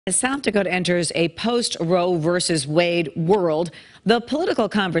As South Dakota enters a post-Roe versus Wade world, the political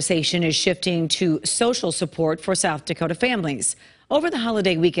conversation is shifting to social support for South Dakota families. Over the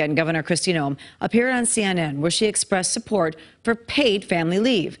holiday weekend, Governor Noem appeared on CNN where she expressed support for paid family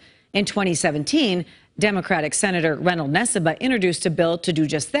leave. In 2017, Democratic Senator Reynold Nesseba introduced a bill to do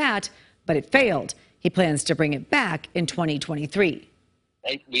just that, but it failed. He plans to bring it back in 2023.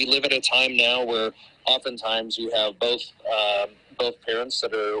 We live at a time now where oftentimes you have both parents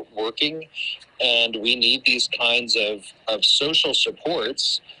that are working, and we need these kinds of social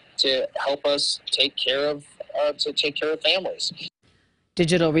supports to help us take care of families.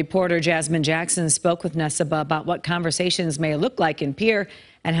 Digital reporter Jasmine Jackson spoke with Nesseba about what conversations may look like in Pierre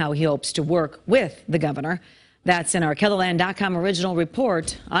and how he hopes to work with the governor. That's in our KELOLAND.com original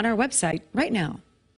report on our website right now.